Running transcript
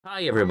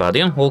Hi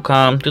everybody and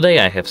welcome. Today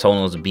I have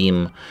SONOS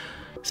BEAM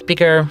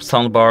speaker,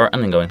 soundbar,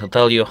 and I'm going to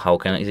tell you how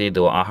can easily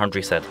do a hard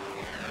reset.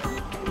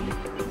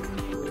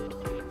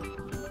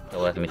 So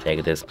let me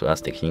take this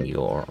plastic thing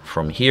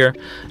from here,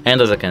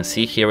 and as you can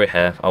see here we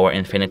have our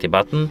infinity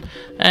button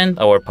and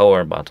our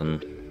power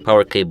button,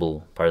 power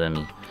cable, pardon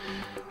me.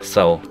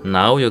 So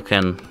now you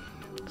can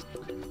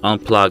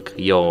unplug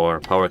your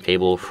power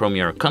cable from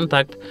your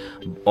contact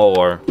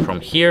or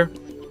from here.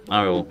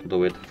 I will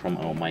do it from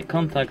my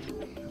contact,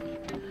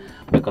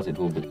 because it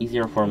will be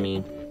easier for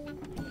me.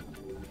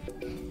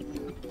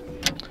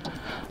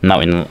 Now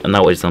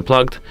it's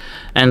unplugged,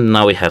 and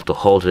now we have to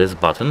hold this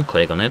button,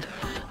 click on it,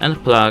 and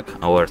plug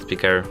our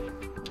speaker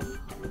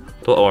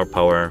to our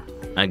power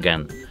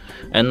again.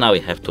 And now we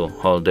have to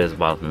hold this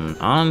button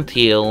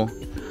until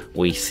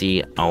we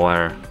see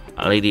our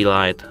LED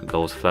light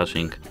goes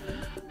flashing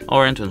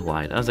orange and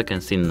white. As you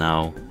can see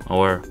now,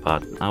 our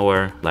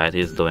light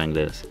is doing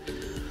this.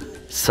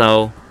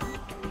 So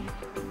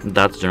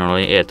that's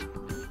generally it.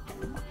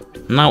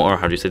 Now our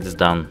hard reset is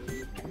done.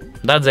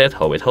 That's it,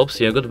 hope it helps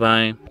you,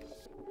 goodbye.